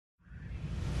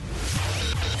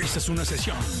Esta es una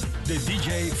sesión de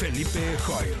DJ Felipe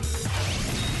Joel.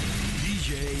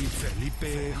 DJ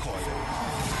Felipe Joel.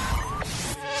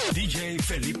 DJ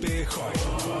Felipe Joel.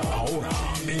 Ahora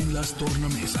en las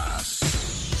tornamesas.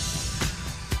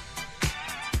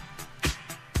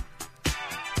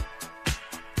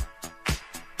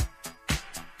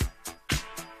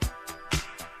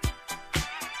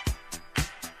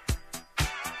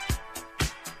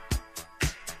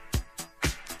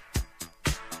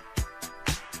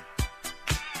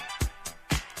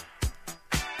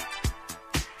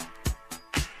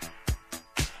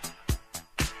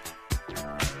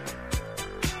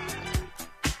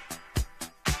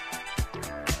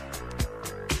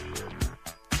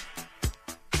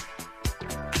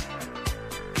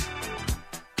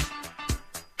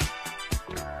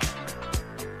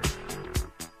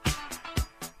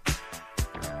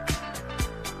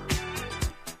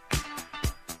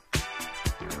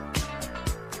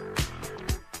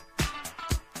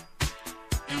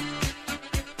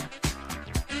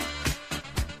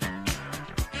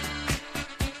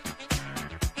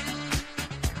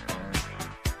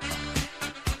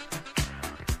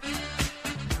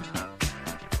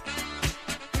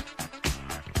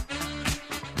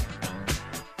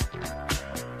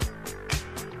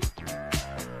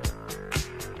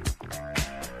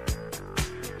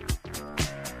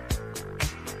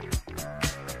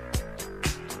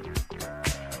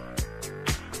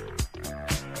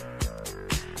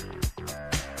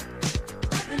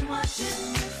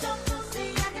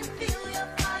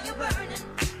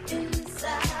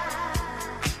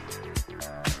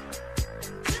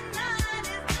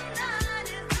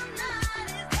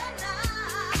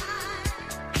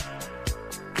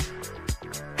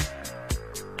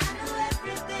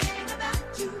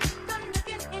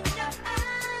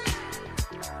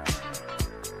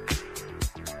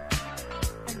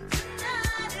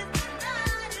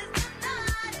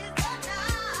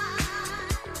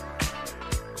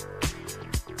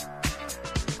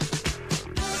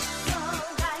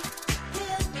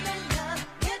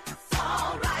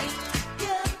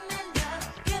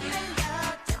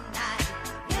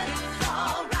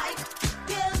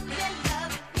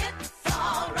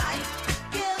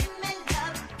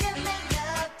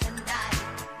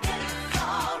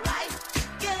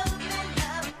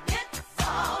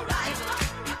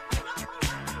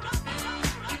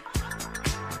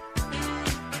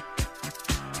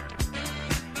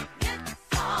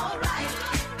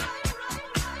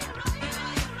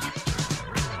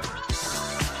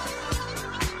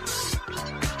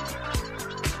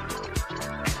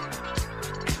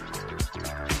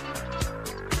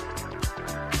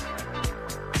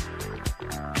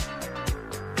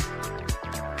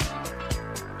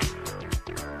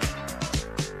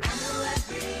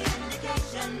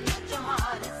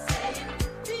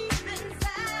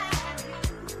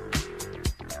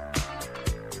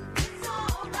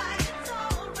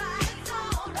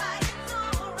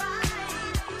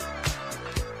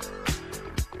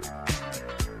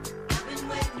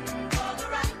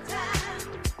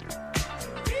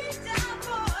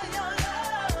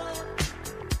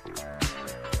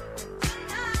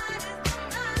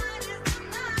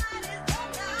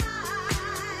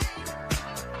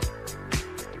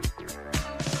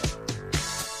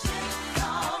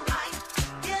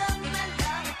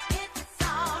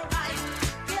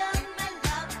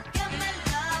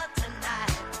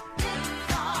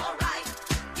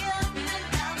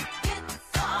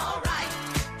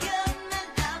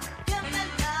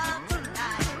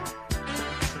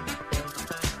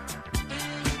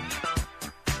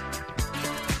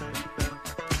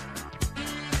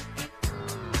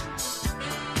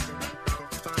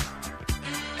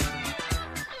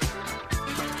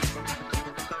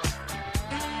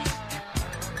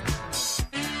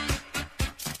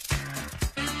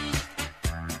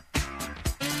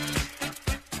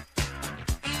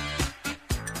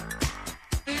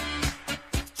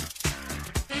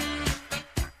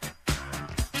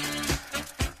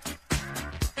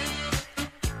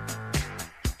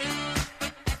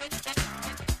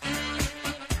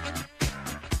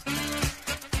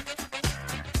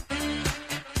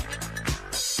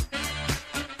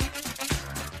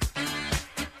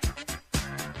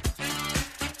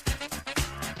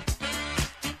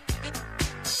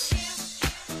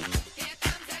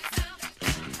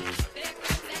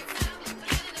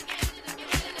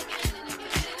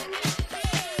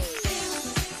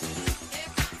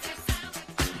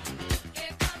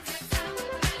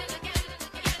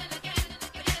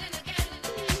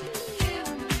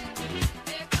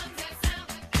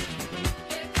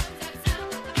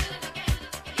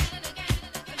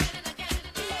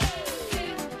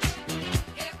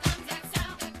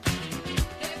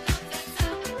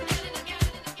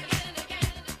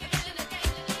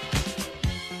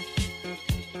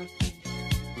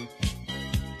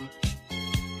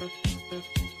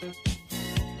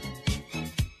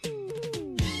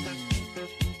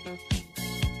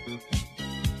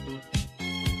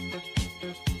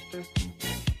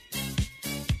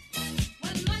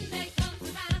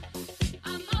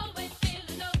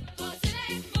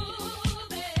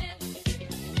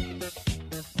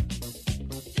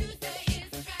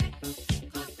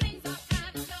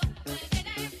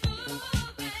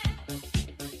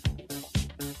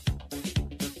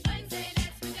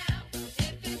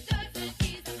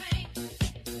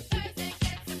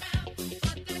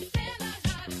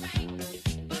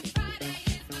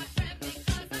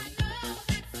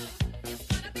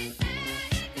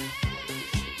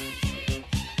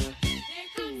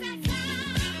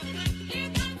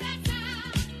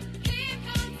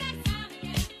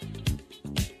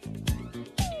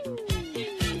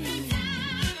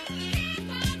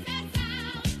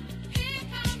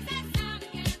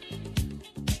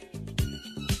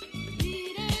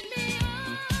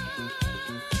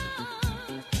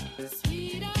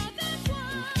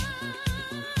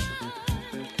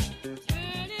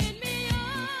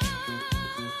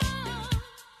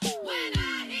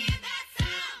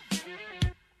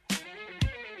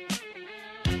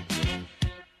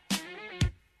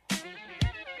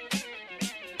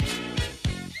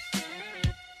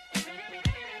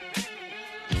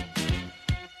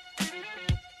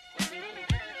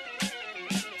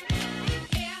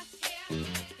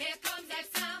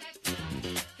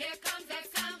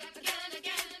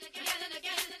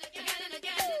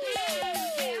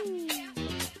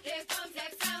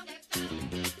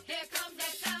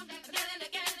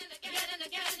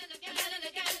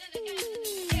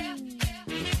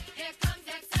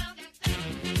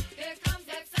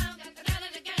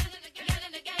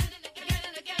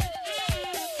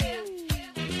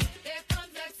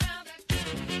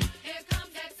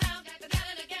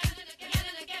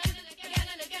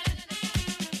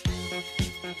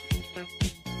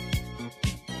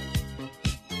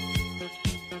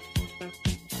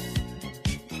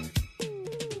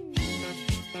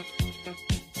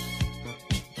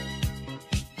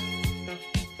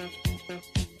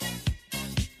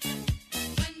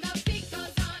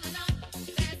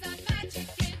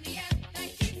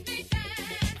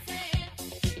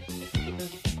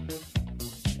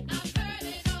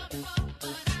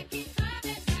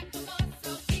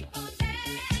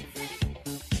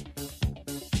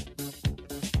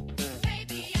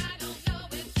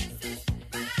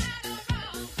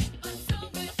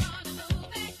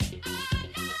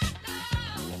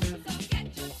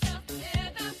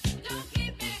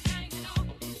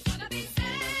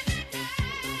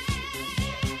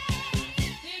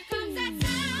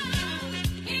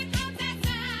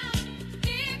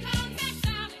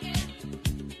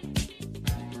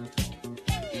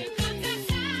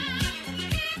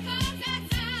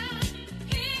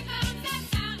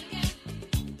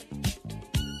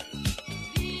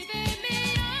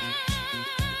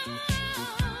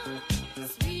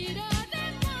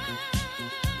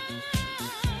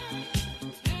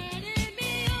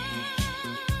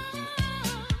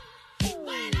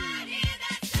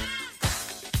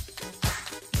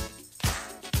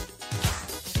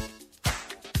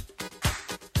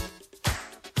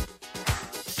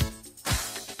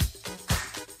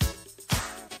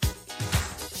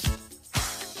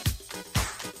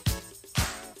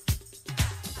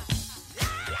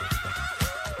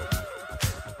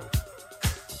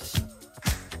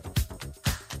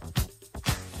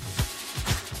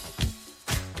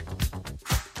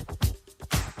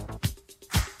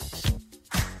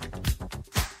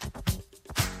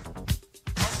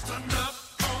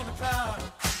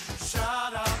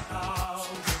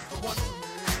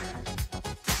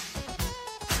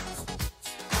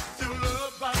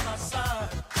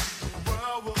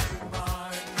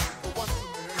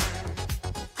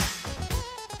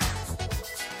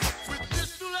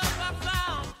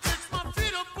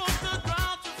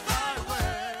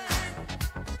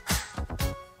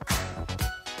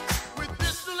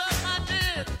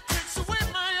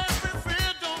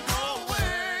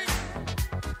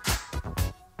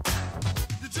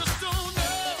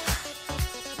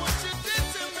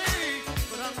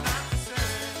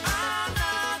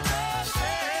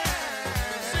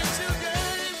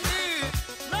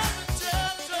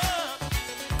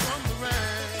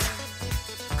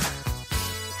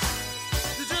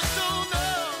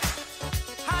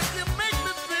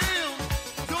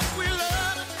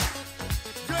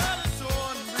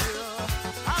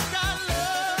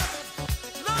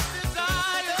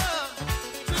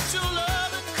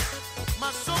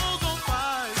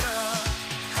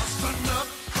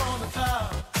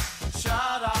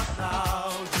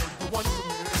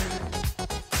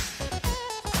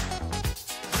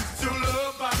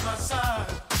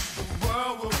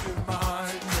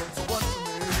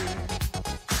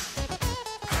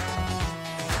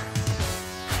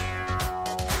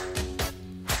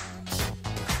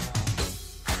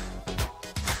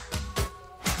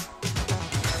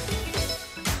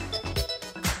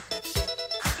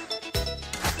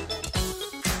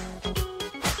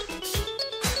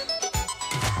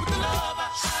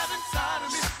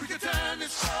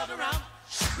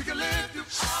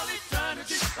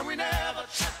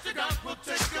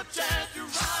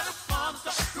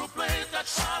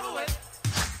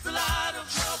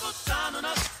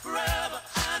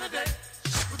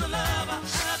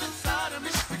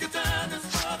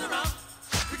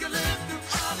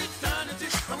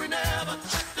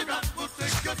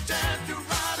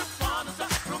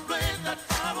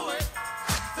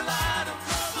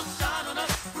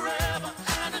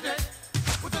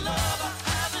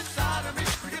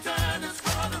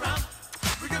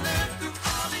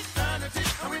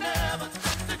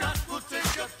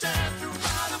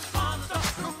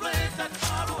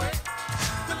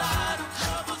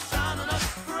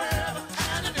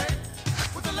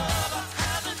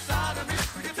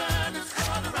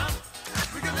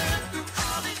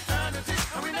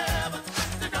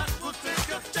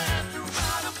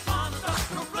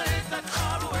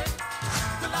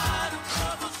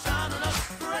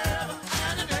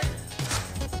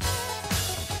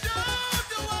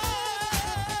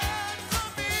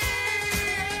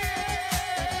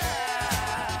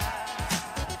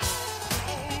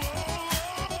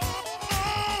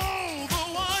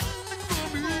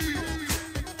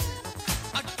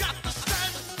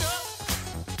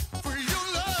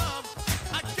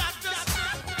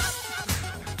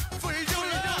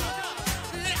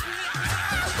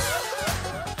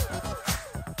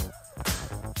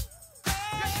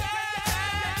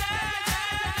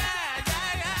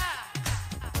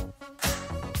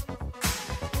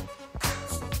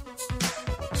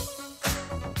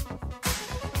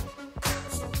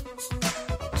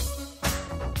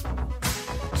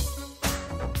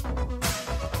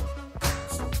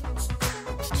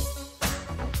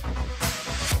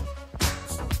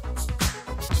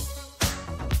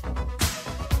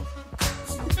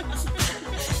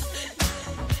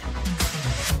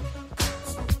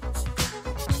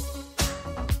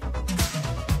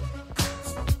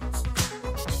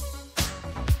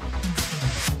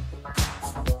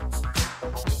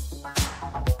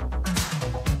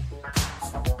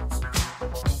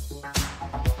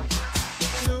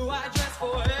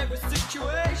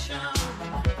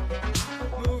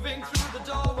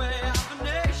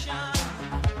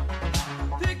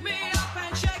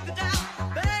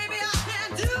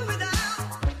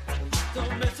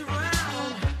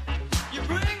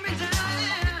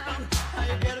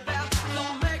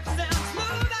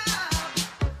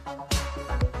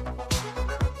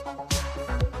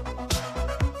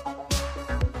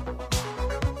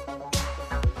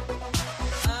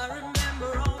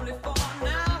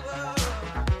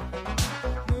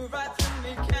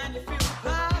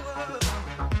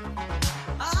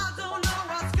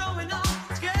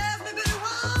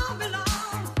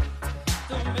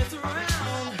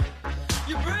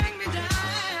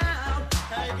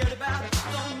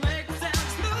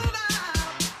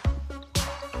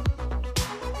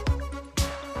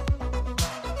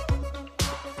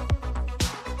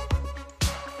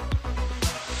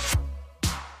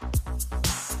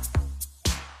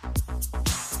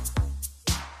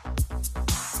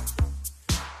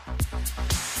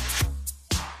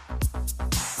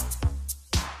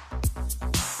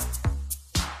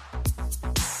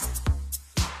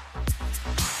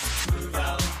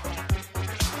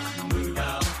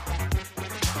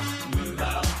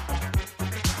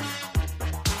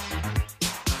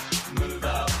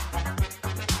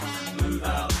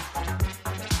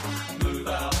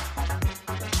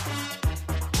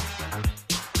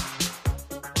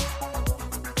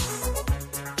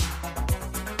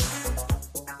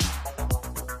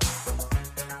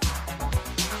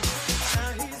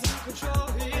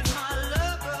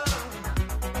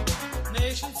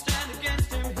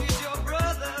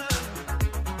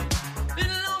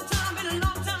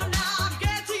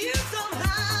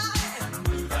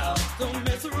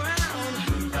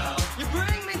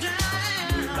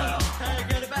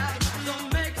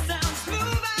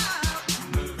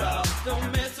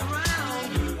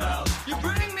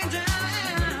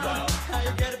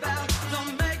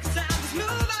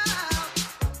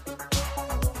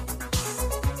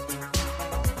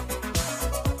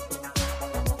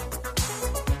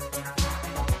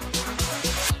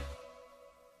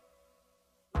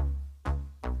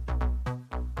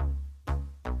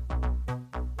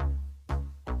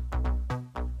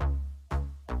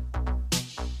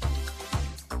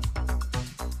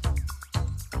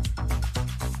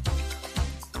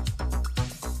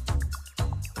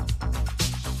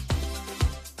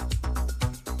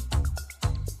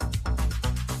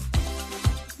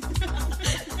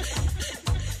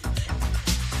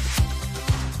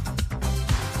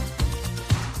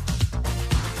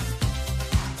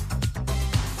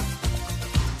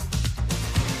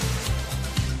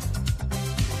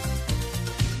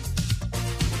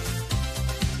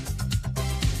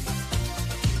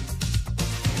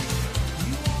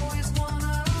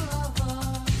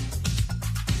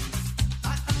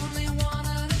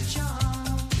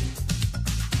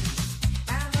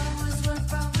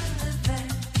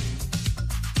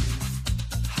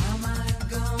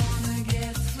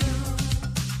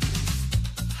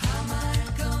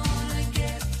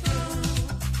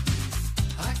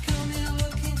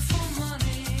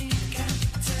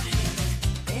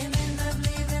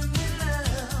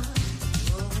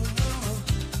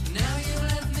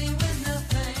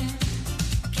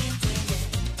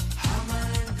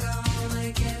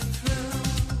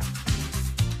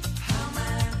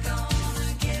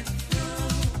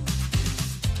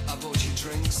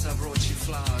 drinks, I brought you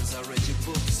flowers. I read your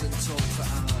books and talked for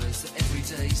hours. Every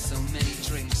day, so many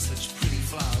drinks, such pretty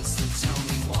flowers. So tell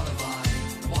me, what have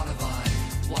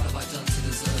I done to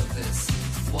deserve this?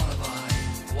 What have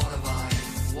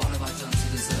I done to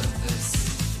deserve this?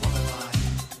 What have I?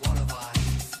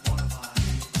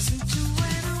 Since you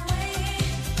went away,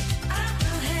 I've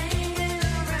been hanging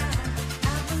around.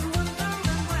 I've been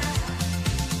wondering why.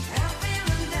 I'm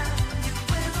feeling down. You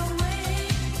went away.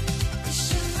 It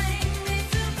should make me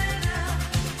feel better,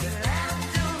 but I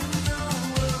don't know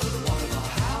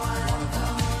how I'm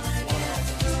gonna get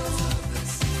through.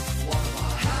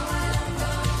 How I'm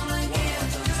gonna get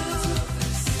through.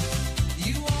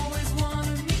 You always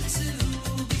wanted me to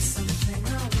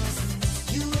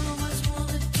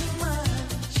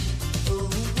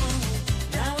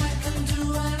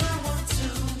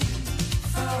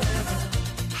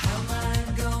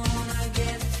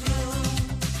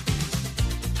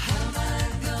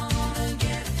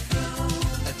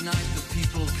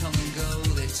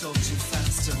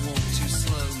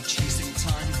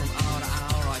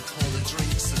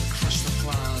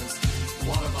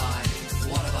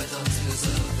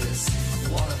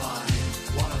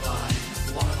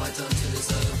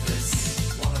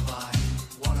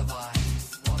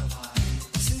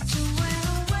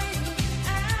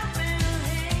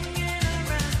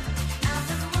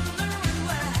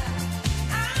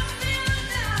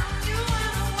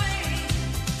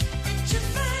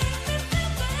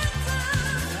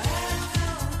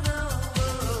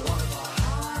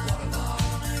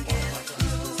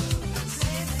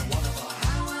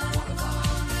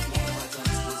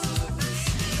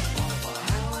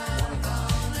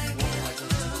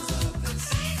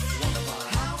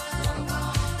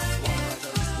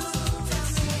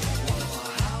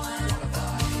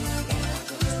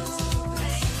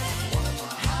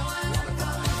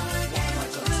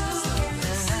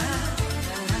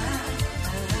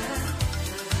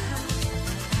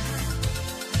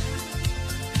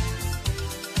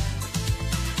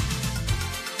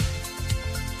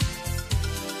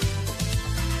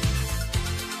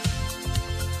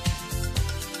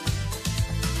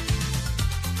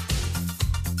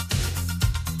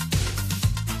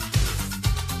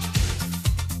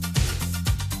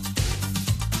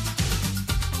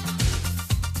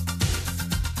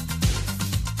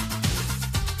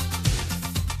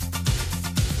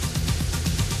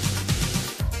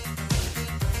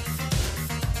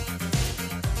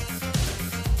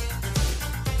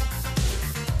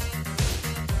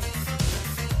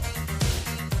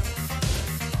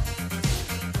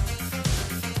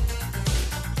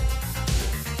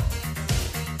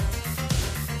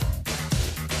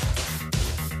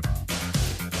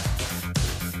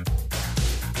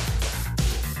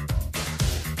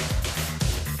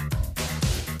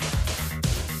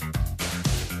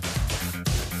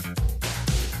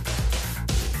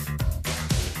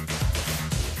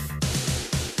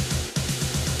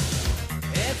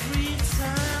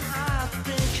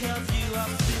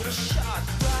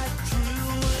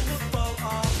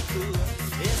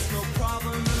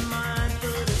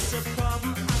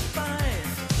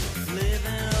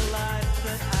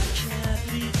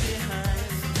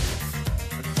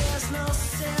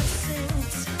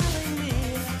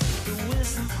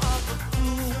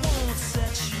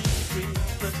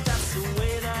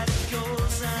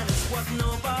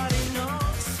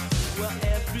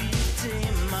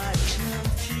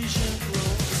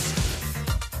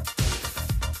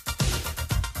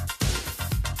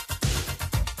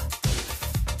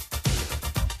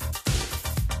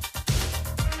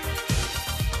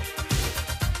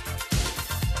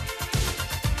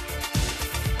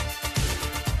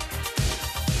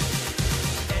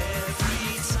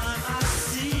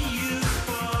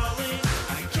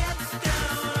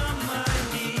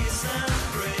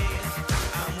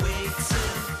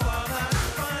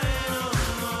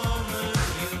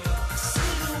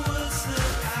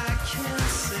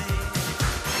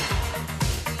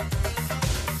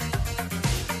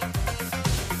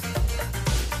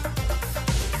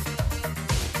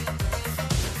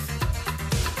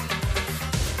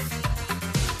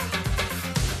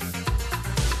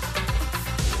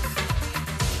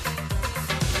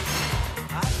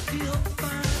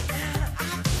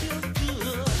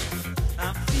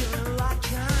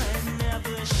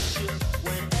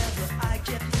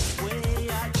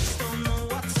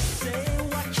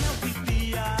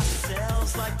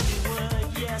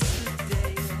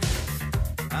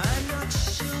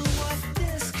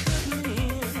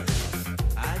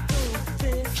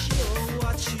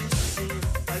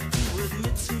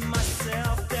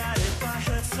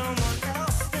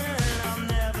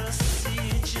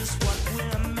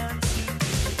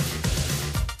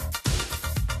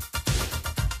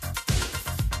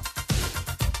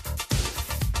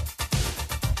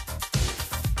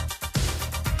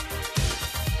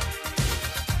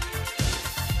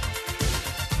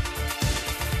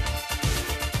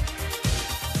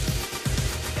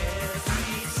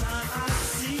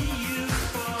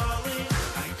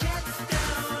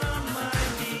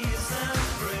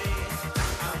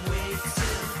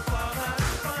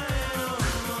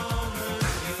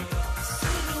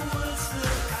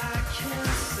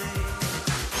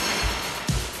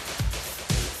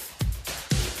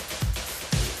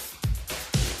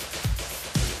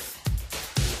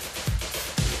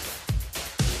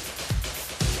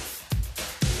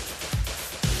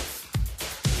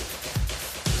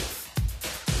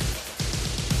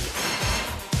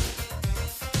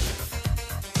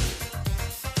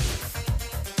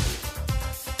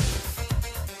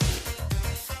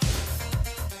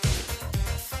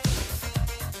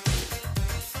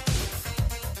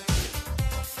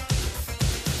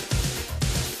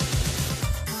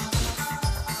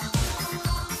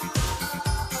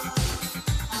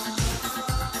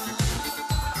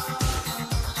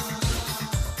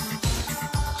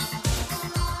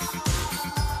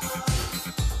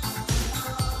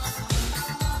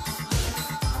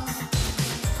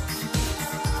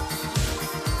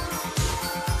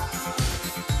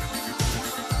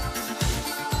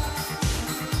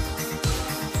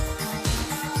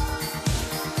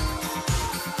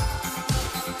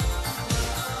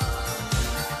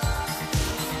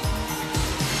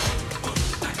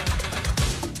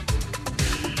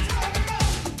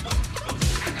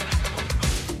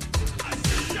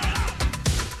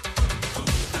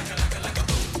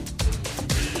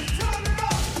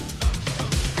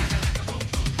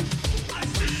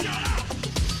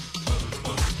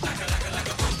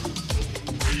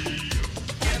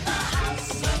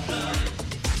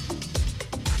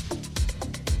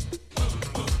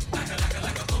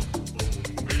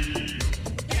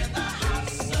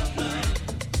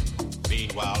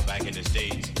in the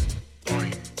States.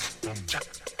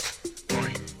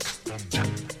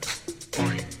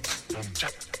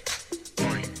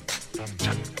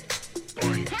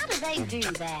 How do they do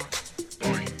that?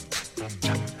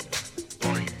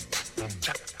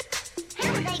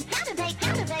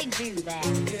 How do they do that?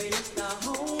 You used to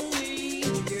hold me,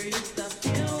 you used to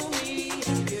feel me,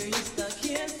 you used to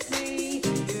kiss me,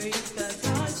 you used to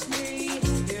touch me,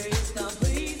 you used to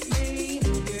please me,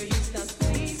 you used to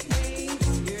squeeze me,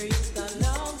 you used to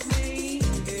love me,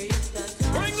 you used to touch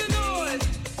me. Bring the noise!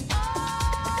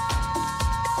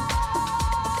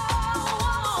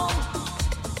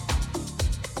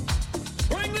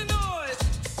 Bring the noise!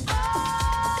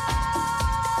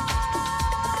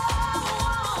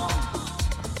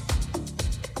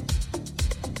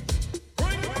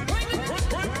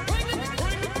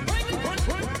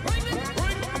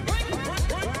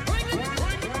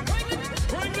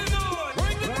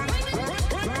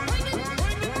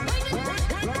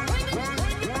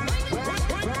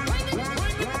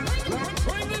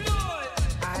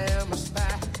 I am a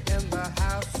spy in the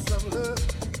house of love,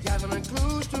 gathering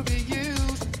clues to be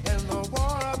used in the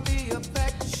war of the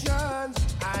affections.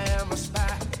 I am a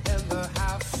spy in the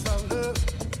house of love.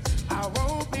 I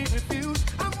won't be refused.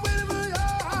 I'm waiting for your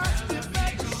heart's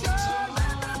defection.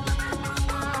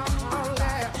 Oh,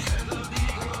 yeah.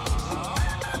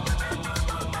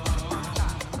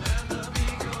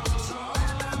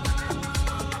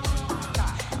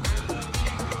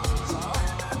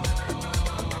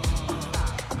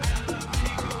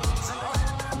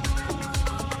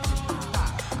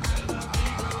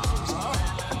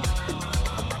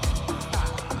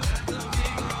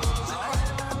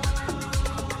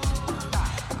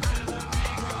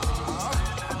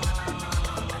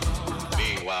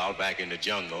 Meanwhile, back in the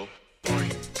jungle.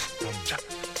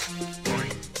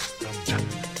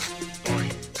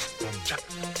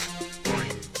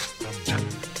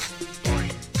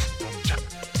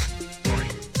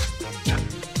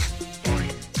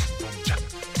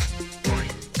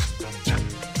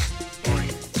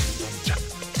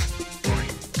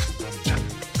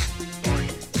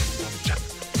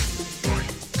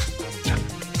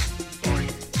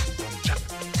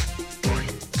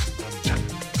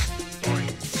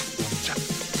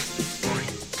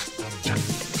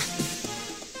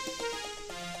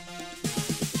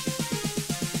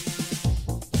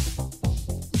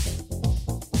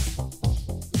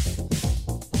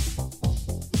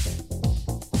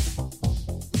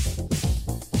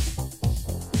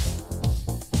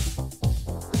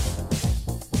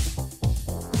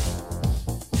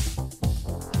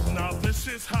 Now this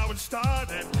is how it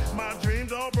started. My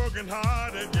dreams are broken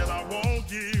hearted, yet I want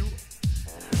you,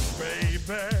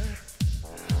 baby.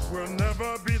 We'll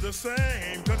never be the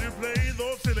same, cause you play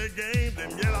those silly games,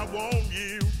 and yet I want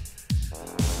you,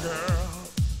 girl.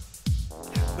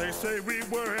 They say we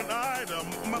were an item,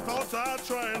 my thoughts I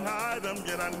try and hide them,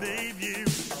 yet I need you.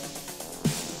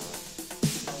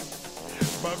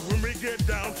 But when we get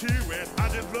down to it, I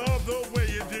just love the way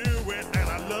you do it, and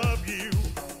I love you.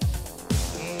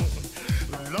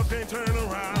 Love can't turn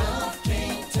around. Love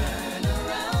can't turn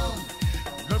around.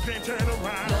 Love can't turn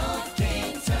around. Love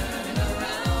can't turn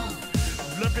around.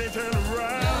 Love can't turn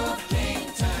around. Love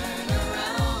can't turn around.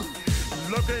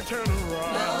 Love can't turn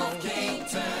around. Love can't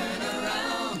turn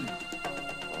around.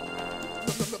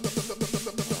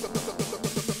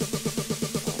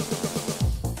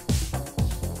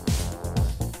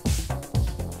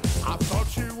 I thought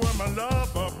you were my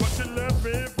lover, but you left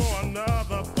me for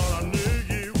another. Thought I knew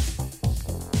you.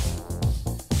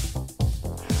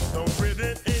 Don't read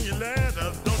it in your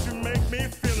letters. Don't you make me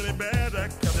feel any better,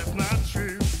 cause it's not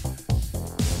true.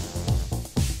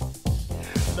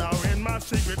 Now in my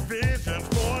secret visions,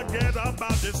 forget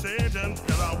about decisions,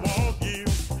 cause I want you.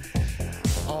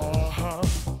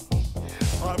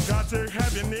 I've got to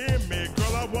have you near me.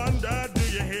 Girl, I wonder, do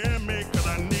you hear me? Cause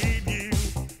I need you.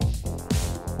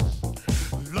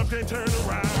 Love can't turn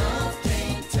around. Love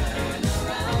can't turn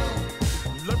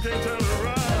around. Love can't turn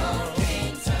around.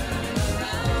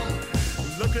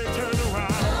 Love can't turn around. Love can't turn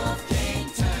around. Love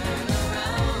can't turn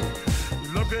around.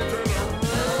 Love can't turn around. Love can't turn around.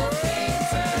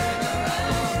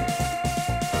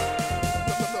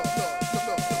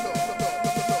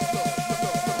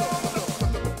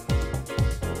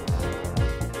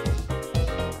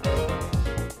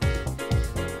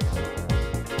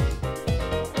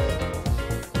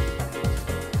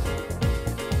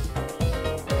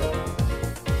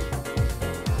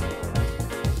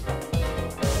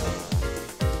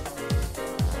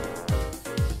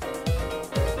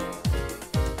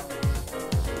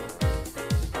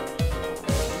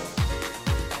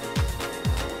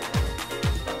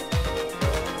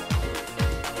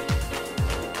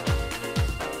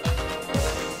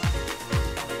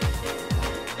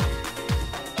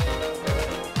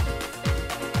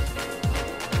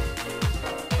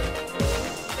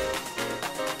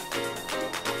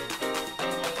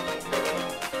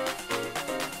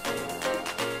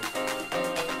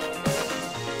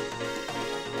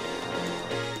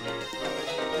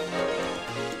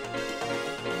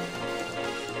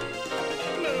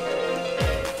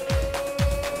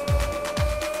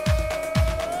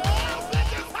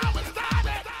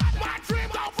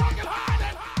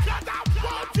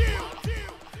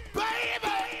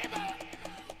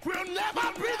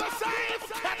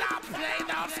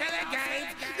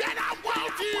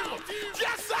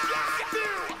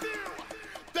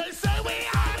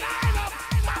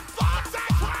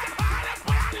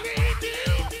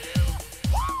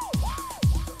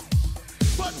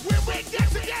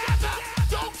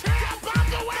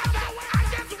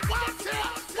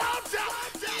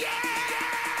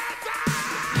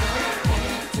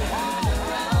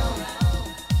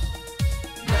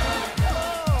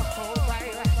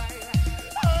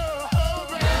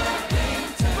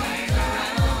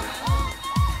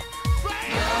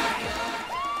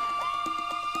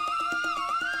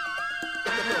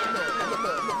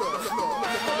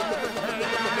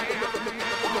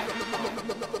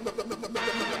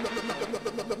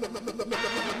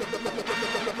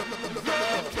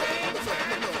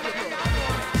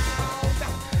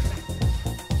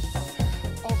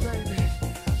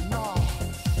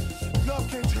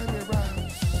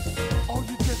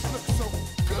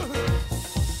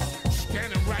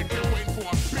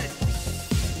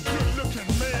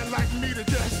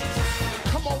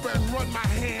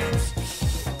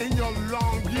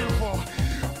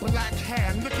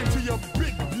 hair, look into your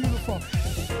big, beautiful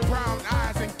brown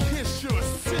eyes and kiss your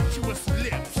sensuous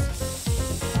lips.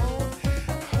 Oh,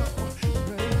 baby,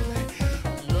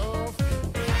 love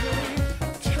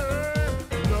can't turn,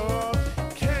 love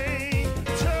can't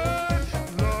turn,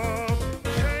 love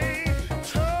can't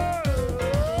turn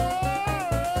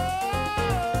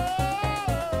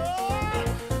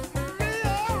me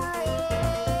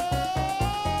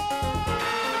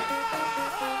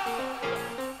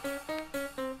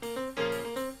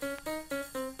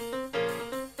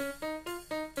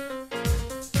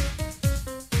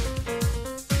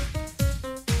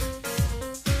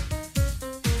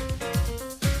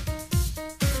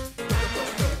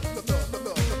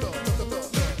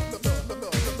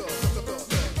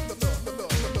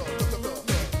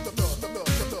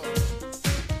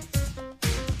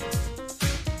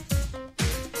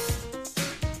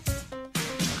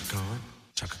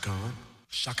Chaka Khan,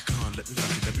 Shaka Khan, let me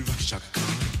rock it, Shaka Khan.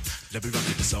 Let me rock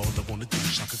it, that's all I wanna do.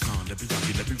 Shaka Khan, let me rock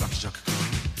it, Shaka Khan.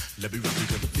 Let me rock it,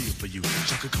 got a feel for you.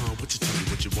 Shaka Khan, what you tell me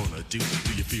what you wanna do?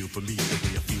 Do you feel for me the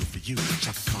way I feel for you?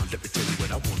 Shaka Khan, let me tell you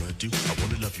what I wanna do. I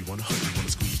wanna love you, wanna hug you,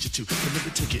 wanna squeeze you too. But let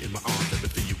me take it in my arms, let me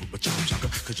feel you with my charm, Shaka.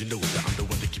 Cause you know that I'm the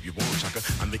one to keep you warm, Shaka.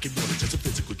 I make it more than just a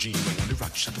physical dream. I wanna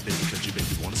rock you, Shaka, baby, cause you make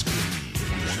me wanna scream.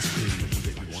 You wanna scream, you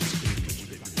make me wanna scream.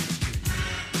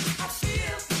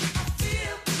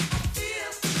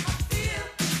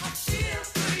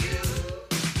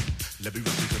 Let me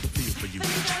rock it, got a feel for you. I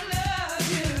love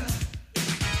you.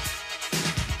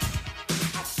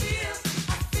 I feel,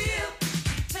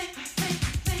 think,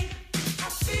 I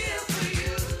feel for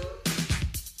you.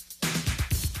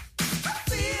 I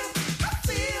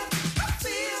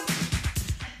feel,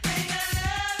 think I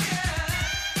love you.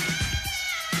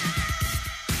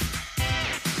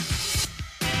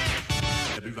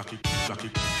 Let me rock it, rock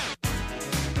it.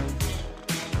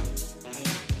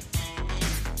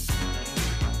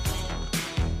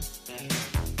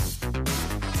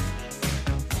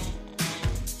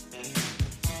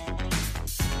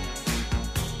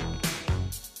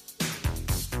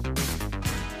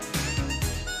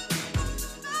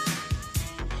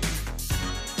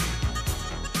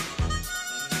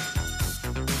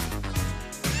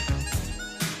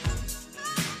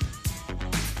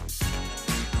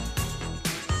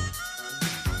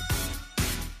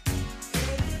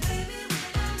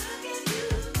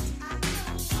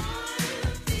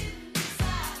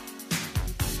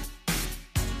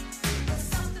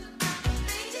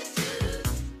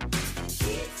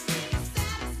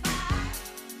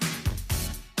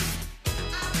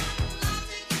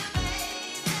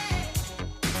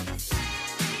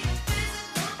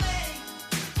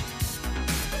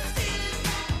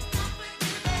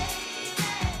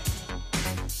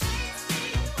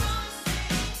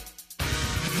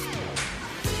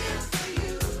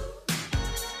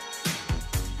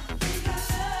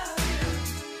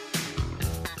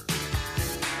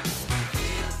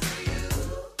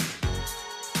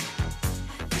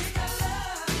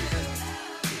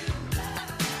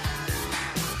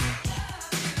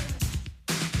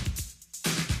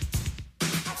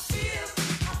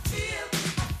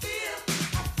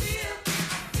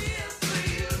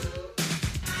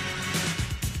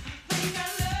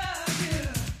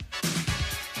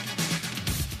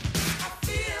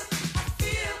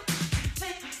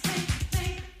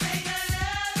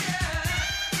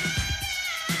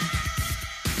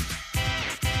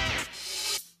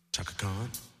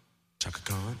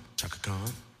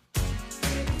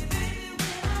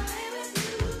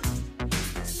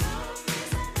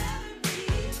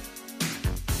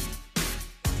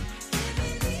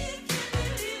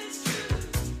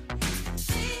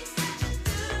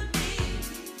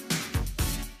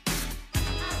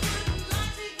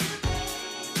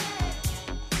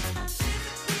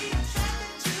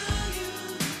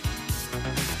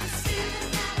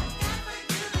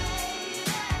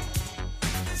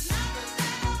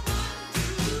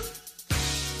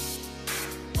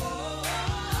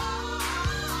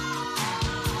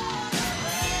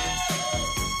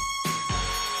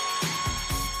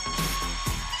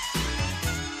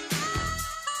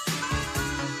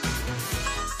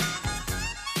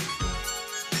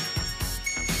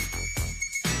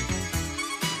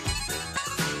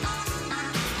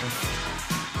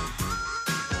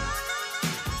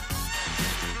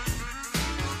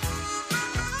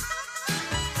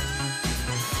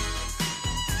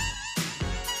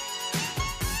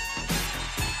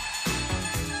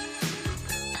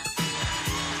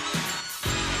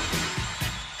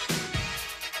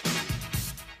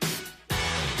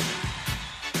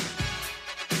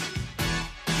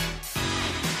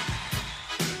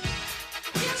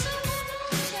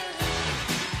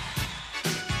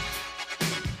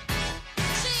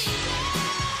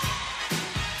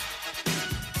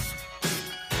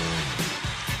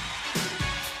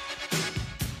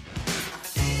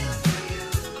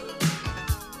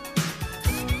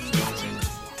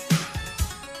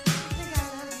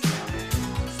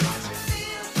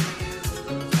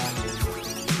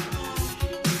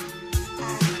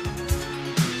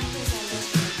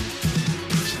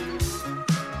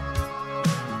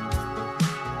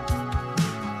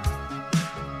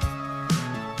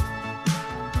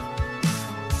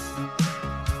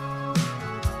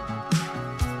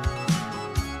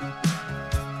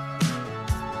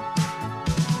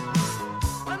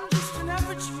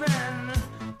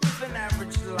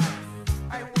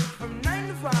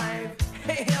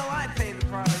 Hey, hell, I pay the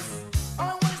price. All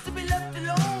I want is to be left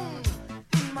alone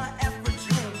in my average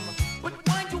room. But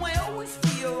why do I always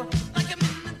feel like I'm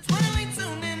in the twilight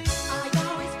zone? And I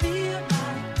always feel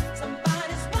like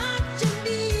somebody's watching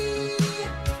me,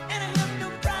 and I have no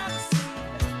privacy.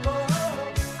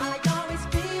 Oh, I always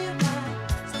feel like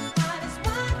somebody's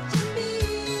watching me.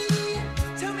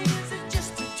 Tell me, is it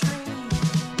just a dream?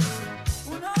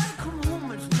 When I come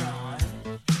home at night,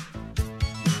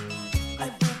 I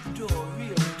bolt the door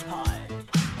real tight.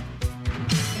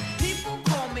 People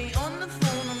call me on the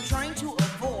phone, I'm trying to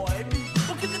avoid.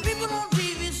 Well, can the people on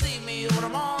TV see me, or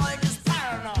am I just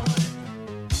paranoid?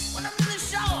 When I'm in the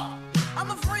shower,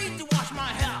 I'm afraid to wash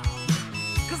my hair,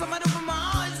 'cause I might open my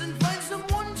eyes and find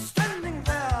someone standing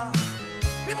there.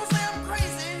 People say I'm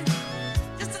crazy,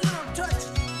 just a little touch,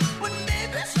 but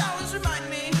maybe showers remind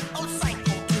me of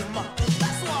psycho too much.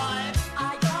 That's why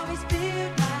I always feel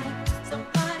like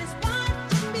somebody's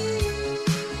watching me,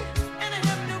 and I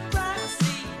have no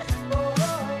privacy. Oh,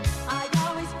 I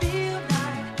always feel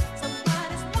like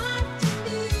somebody's watching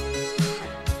me.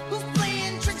 Who's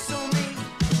playing tricks on me?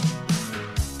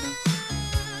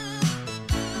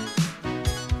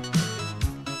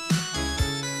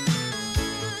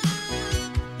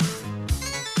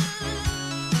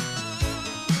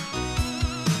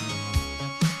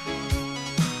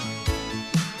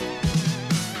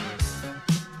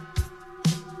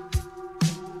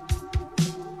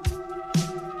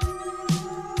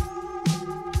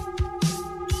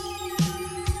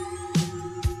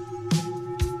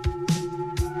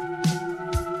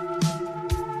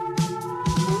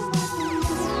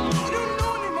 I don't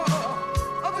know anymore.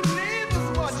 Other neighbors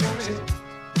watching me.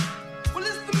 Well,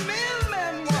 it's the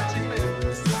mailman watching me.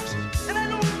 And I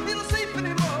don't feel safe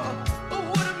anymore. Oh,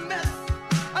 what a mess.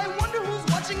 I wonder who's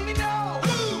watching me now.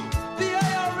 The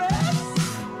IRS?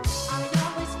 I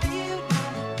always feel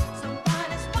like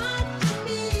somebody's watching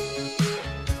me,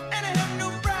 and I have no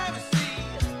privacy.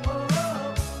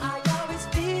 Oh, I always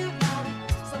feel like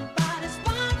somebody's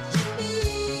watching me.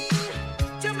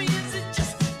 Tell me, is it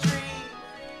just a dream?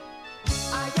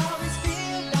 I always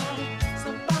feel like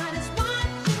somebody's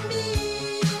watching me,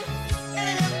 and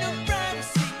I have no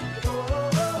privacy.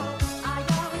 Oh, I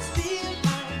always feel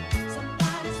like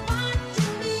somebody's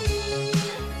watching me.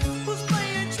 Who's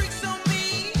playing tricks on me?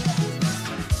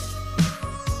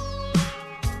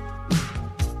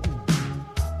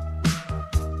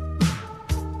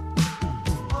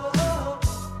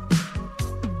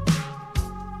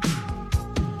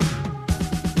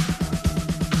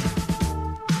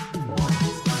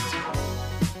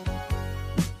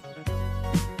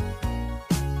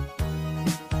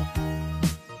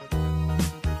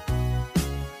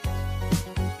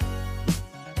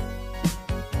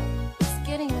 It's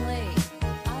getting late.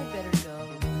 I better go.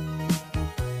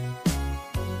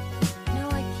 No,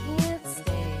 I can't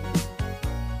stay.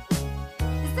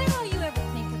 Is that all you ever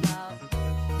think about?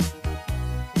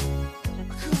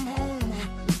 Come home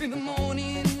in the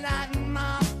morning light, and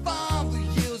my father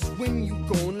yells, when you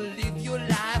gonna live your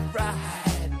life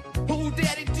right? Oh,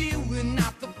 daddy dear, we're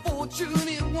not the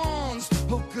fortunate ones.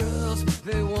 Oh, girls,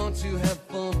 they want to have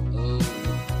fun.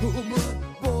 Oh, but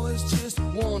boys just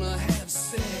wanna have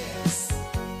sex.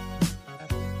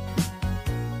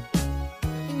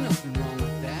 Ain't nothing wrong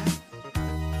with that.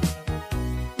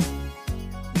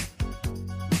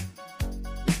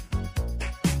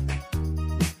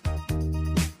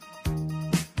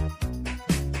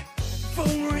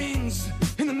 Phone rings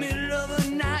in the middle of the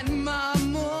night, and my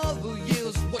mother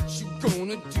yells, what you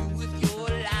gonna do with your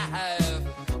life?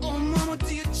 Oh, mama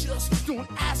dear, just don't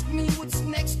ask me what's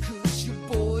next, 'cause your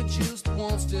boy just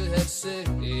wants to have sex.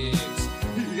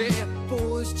 Yeah,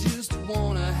 boys just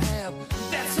wanna have,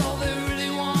 that's all they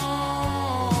really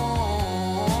want.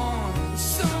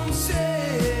 Some sex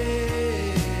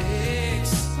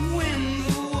when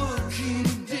the working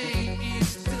day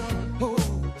is done. Oh,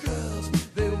 girls,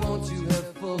 they want to have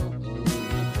fun.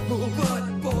 Oh, but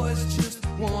boys just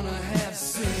wanna have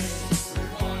sex.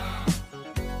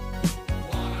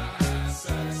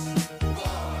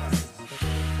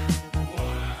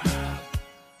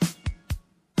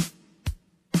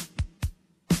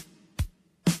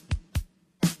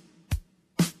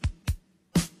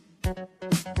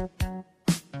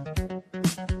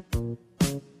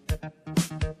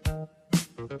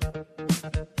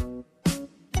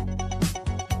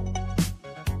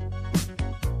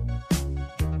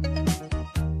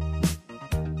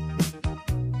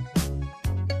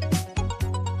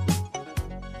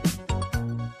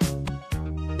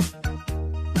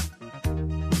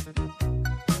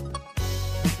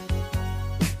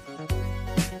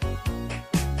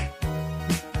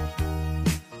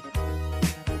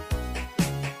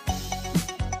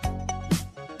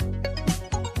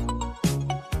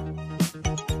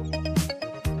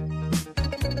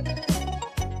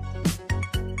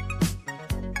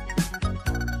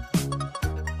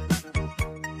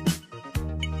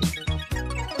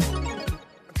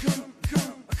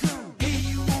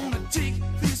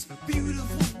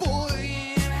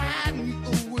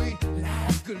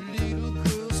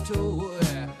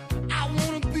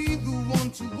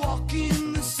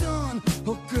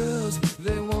 girls,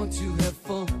 they want to have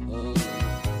fun.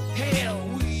 Hell,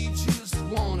 we just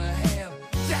wanna have,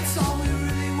 that's all we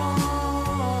really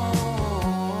want.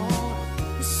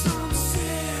 Some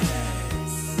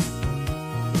sex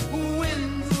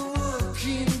when the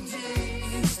working day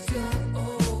is done.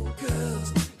 Oh,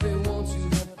 girls, they want to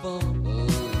have fun.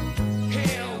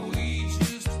 Hell, we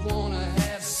just wanna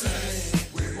have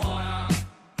sex. We wanna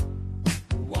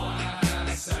have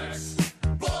sex.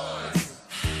 Boys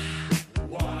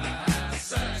wanna have sex.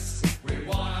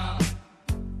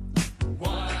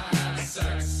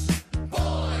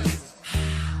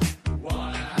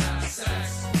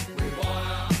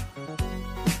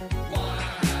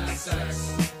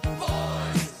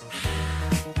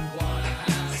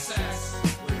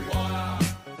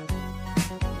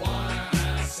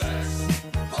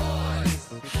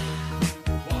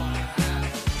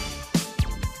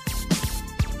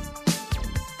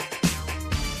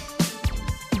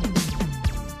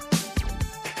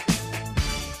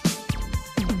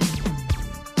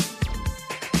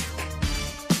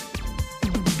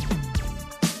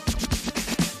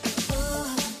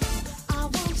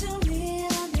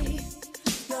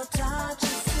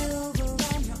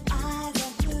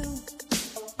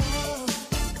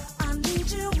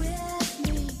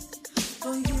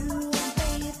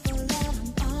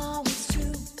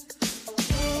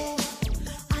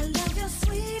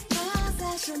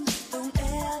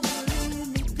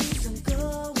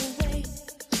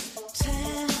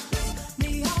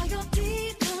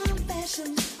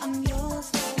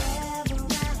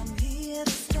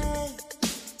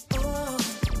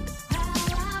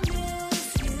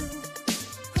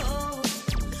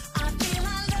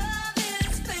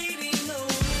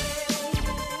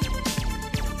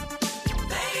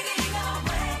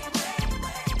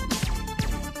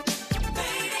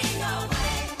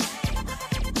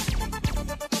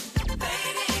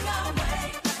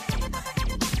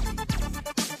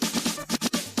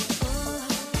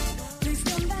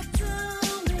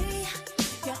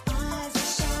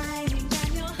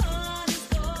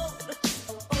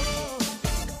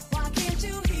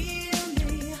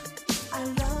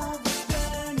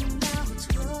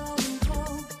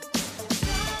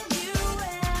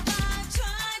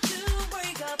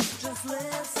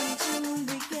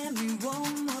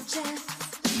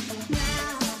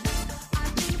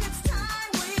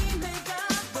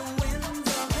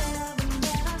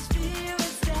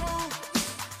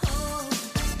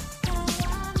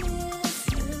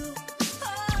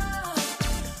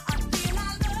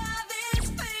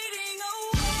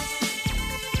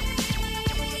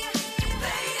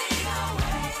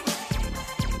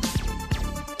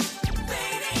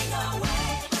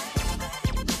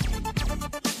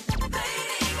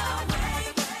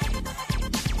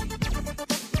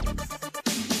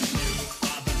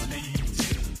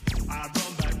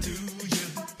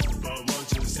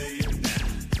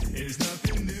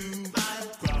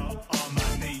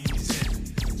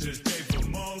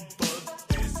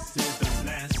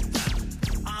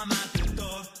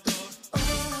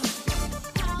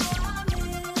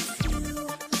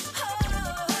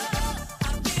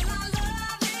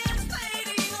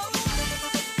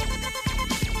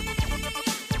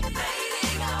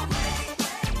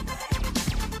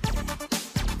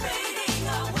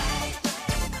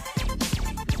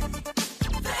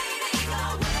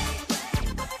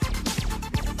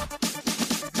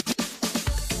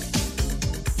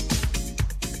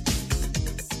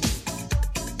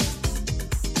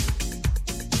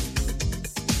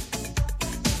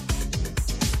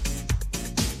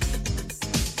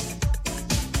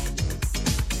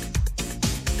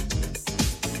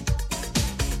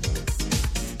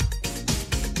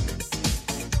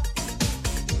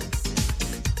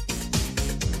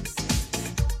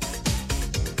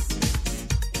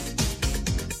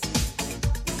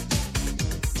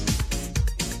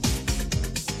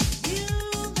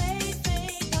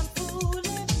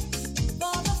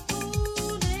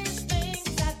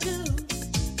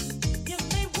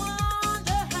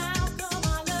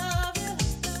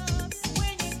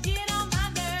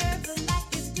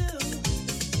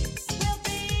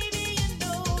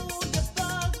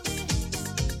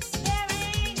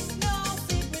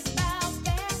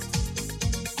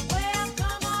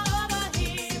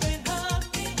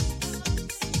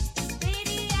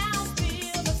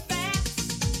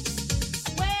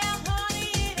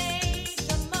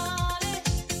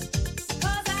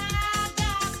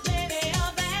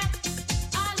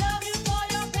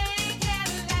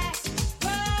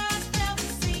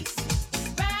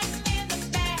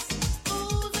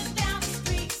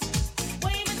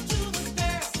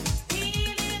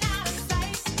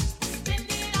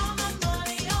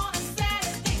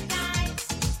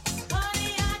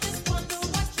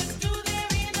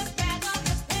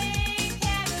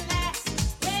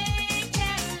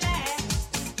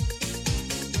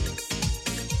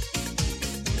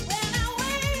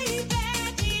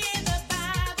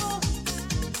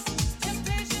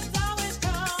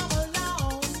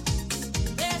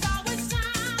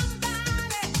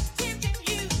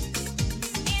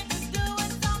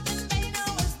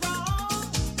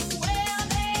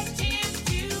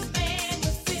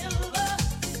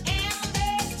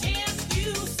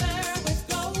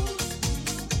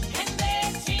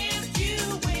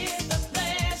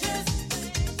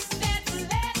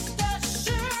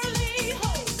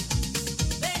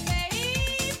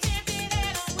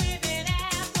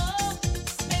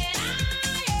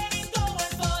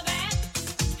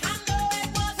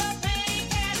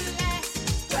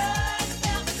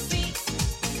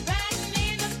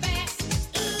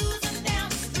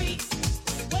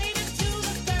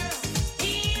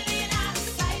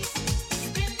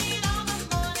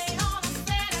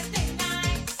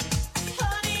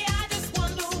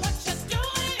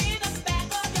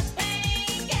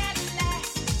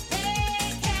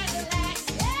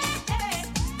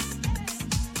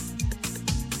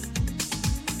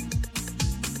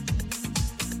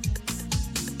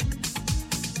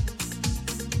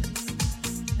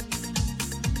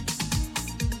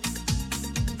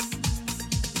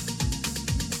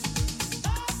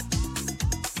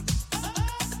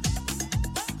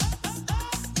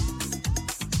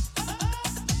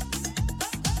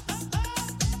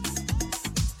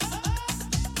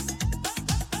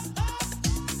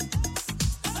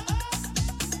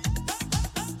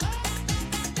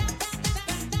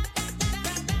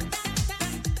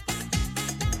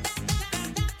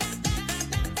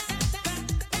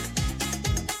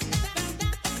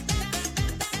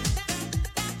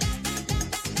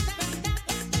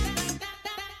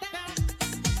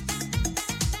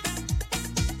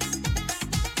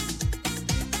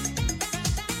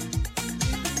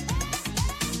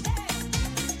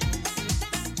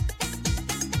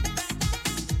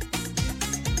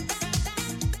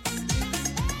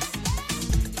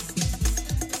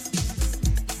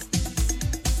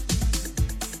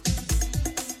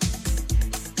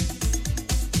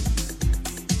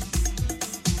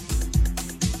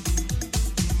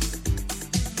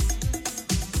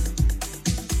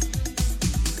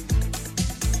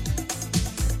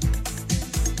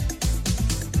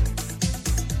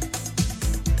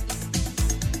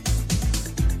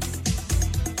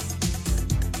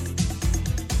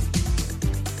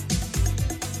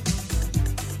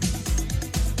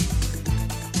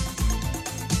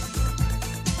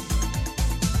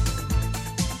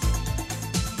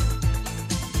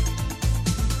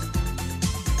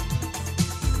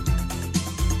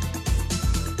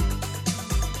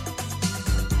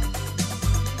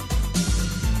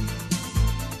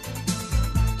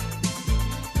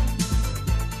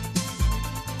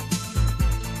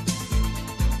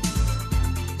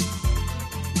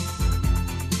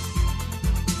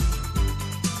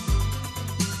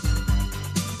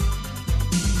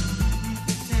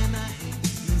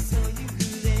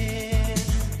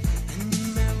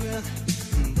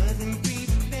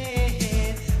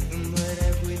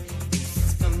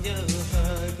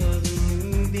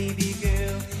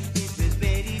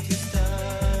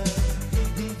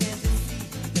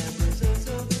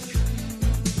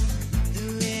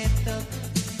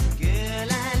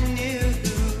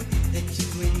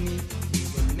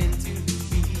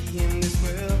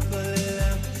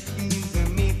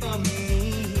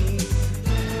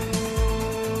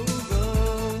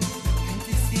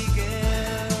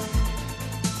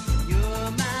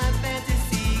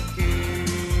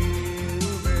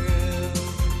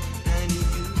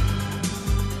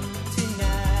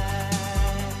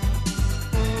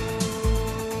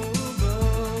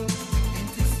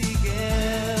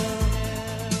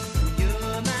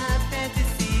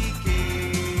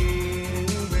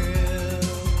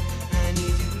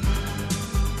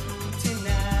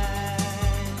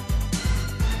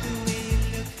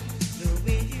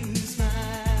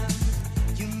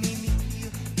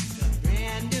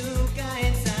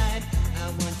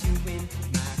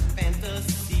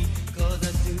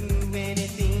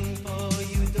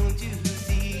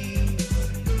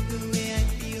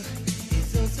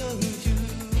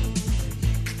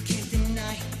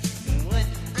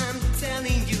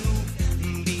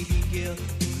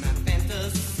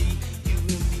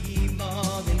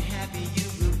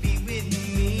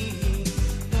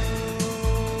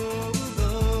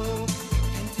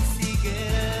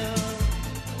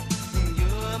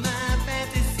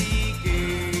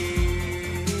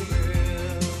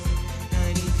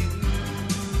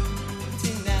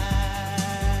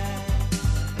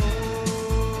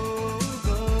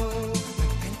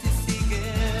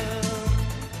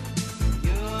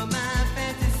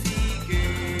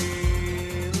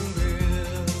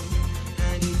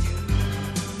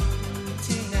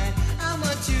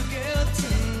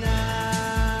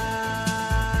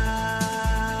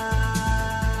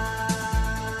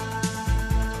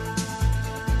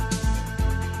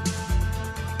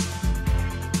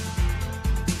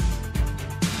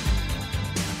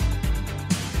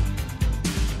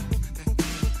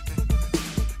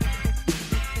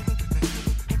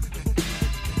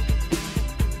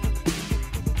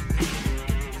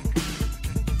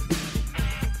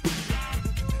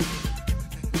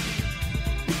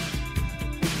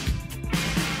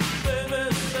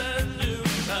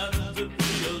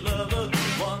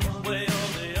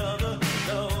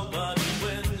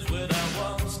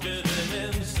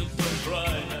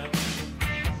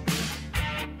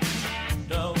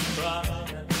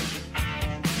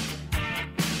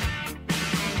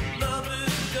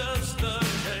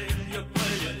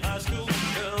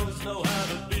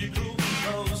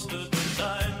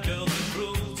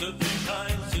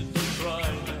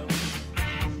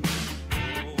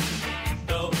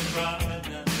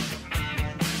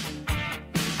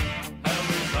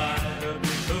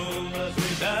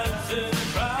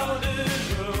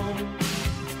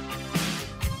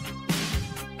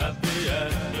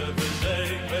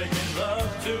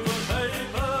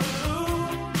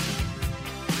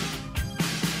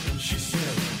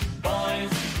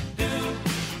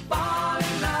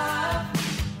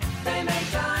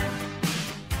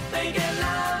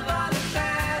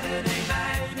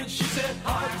 said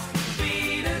hearts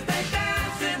beat as they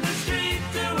dance in the street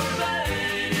to a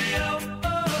radio.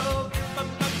 Oh,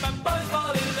 boys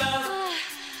fall in love.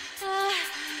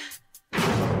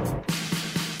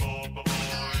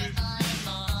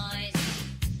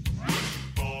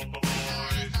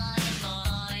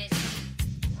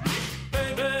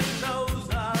 Baby knows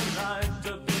I like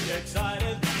to be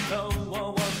excited. No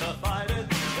one wants to fight it.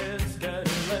 It's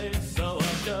getting late, so I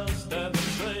just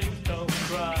demonstrate. Don't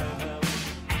cry now.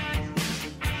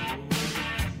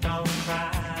 Don't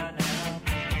cry now.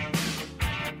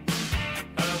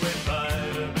 And we try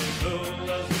to be cool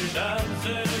as we dance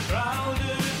in a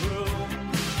crowded room.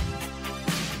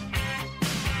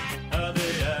 At the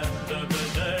end of the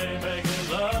day, making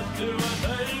love to a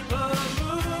paper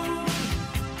moon.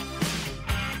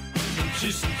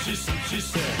 She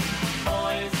said,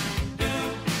 boys do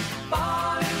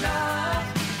fall in love.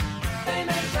 They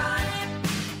make time,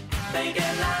 they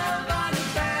get love on a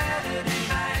Saturday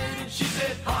night. She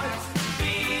said, hearts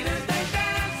beat as they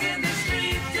dance in the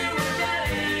street to a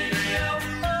radio.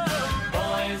 Oh,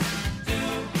 boys do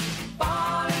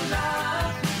fall in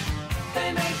love. They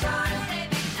make time,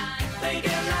 they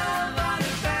get love on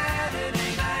a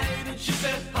Saturday night. And she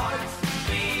said, hearts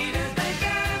beat as they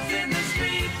dance in the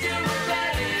street to a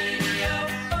radio.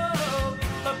 Oh,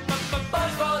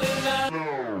 boys fall in love.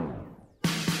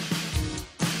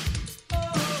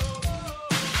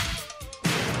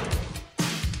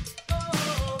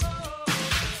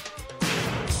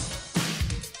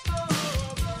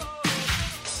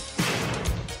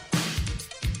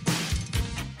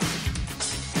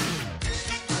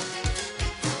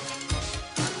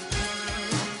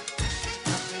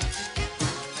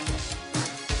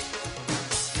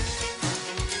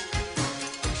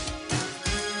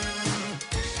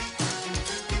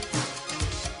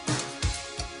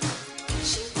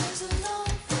 She was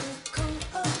alone for a coat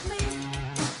of me,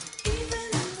 even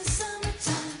in the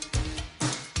summertime.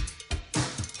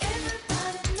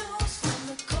 Everybody knows from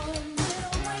the cold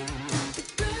middle way, the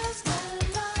girl's got a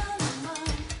lot of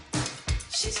mind.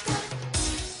 She's got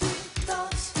big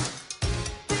thoughts,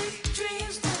 big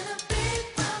dreams, and a big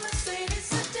Mercedes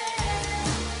sedan.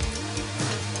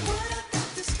 What I think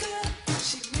this girl,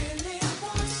 she really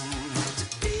wants to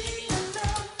be in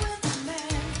love with a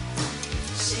man.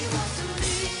 She wants to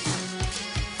lead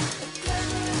a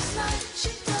glamorous life.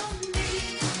 She don't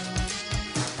need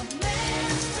a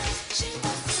man's touch. She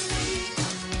wants to lead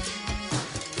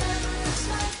a glamorous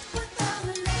life without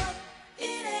a love.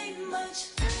 It ain't much.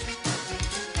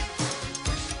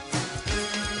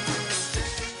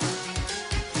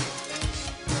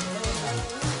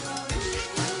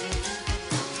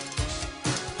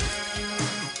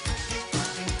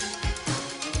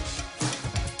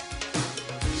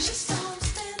 She saw him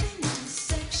standing in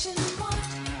section 1.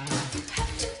 You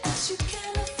have to ask, you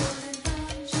can't afford a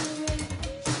lingerie.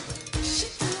 She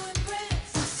threw a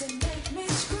breath and made me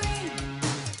scream.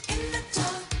 In the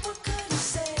dark, what could I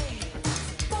say?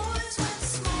 Boys with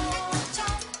small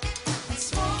talk and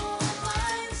small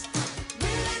minds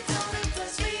really don't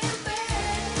impress me in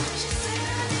bed. She said,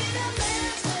 I need a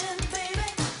man's man, baby.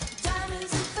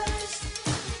 Diamonds and furs.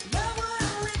 Love would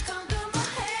only conquer my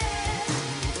head.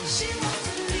 She wants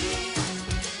to lead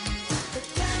the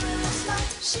glamorous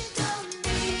life. She don't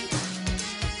need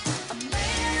a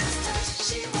man's touch.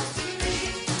 She wants to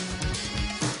lead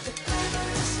the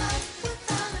glamorous life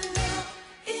without a love.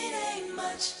 It ain't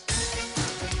much.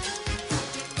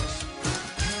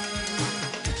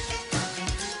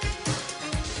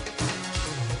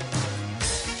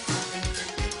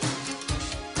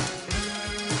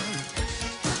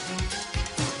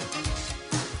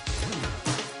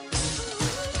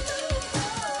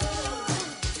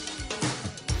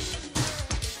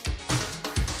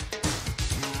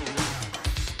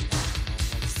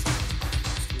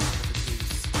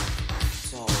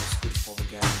 It's always good for the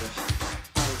gander.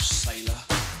 Oh, sailor.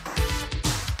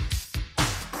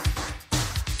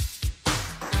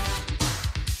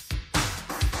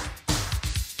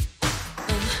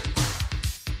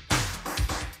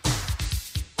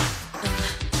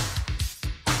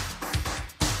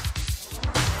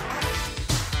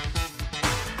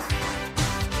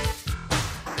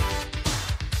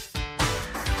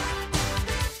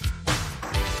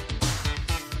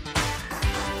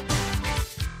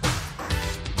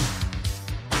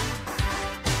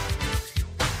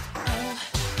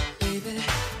 Baby,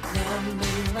 love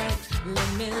me right. Let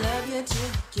me love you till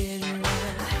you get it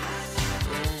right.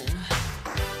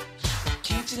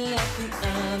 Can't you let the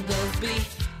others be?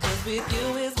 'Cause with you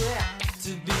is where I got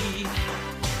to be.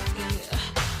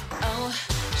 Yeah. Oh,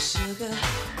 sugar,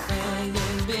 where you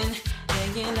been?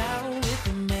 Hanging out with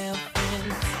your male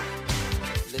friends.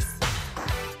 Listen.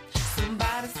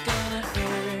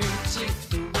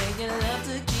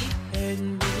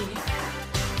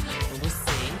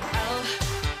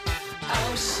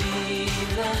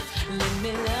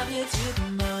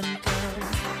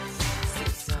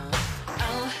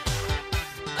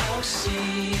 Oh,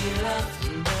 Sheila,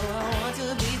 no, I want to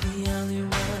be the only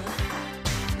one.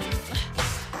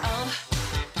 Oh,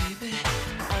 baby,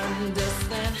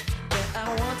 understand that I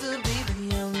want to be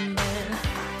the only man.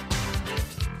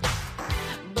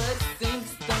 But things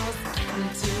don't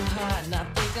getting too hard, and I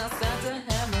think I'll start to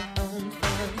have my own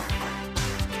fun.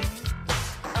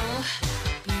 Oh,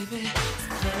 baby, it's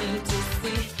plain to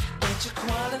see that you're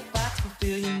qualified to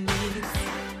fulfill your needs.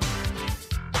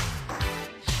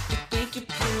 You think you're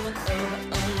pulling over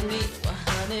on me? Well,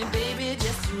 honey, baby,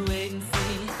 just you wait and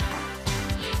see.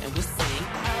 And we'll sing,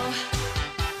 oh,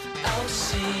 oh,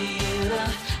 Sheila,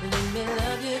 let me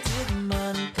love you till the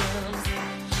morning comes.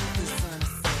 The sun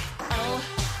will say, oh,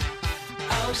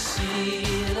 oh,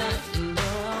 Sheila, no,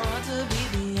 I want to be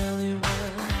the only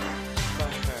one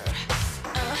for her.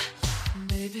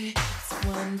 Baby, it's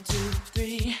 1, 2,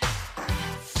 3.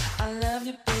 I love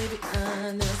you, baby,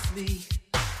 honestly.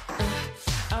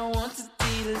 I want to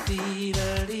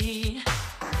dee-da-dee-da-dee.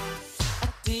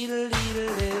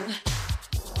 Dee-da-dee-da-dee.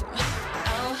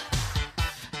 Oh,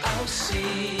 oh,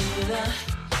 Sheila.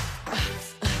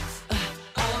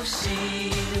 Oh,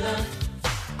 Sheila.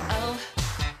 Oh,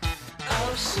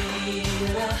 oh,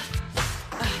 Sheila.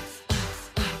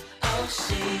 Oh,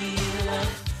 Sheila.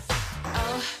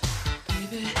 Oh,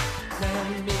 baby, love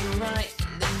me right.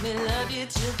 Let me love you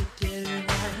till the get it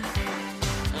right.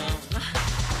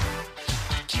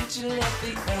 Can't you let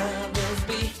the others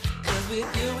be? 'Cause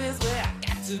with you is where I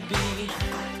got to be.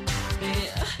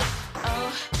 Yeah.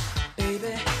 Oh,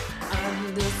 baby,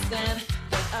 understand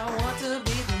that I want to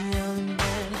be the only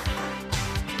man.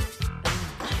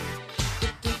 You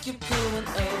think you're pulling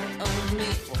over on me?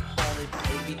 Well, honey,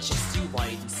 baby, just you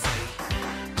wait and see.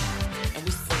 And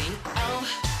we sing, oh,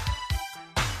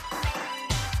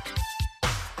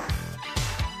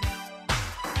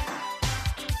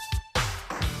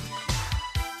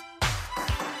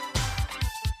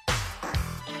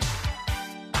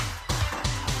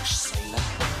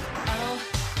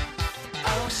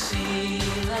 oh,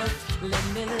 Sheila, let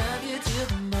me love you till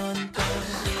the morning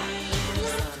comes.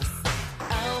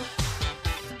 Oh,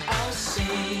 oh,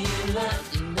 Sheila,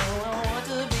 you know I want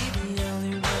to be the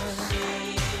only one.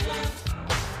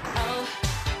 Oh,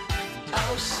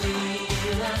 oh,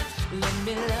 Sheila, let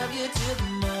me love you till the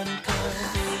morning comes.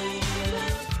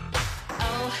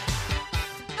 Oh,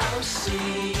 oh,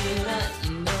 Sheila,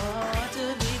 you know I want to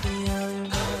be the only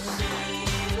one.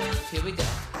 Here we go.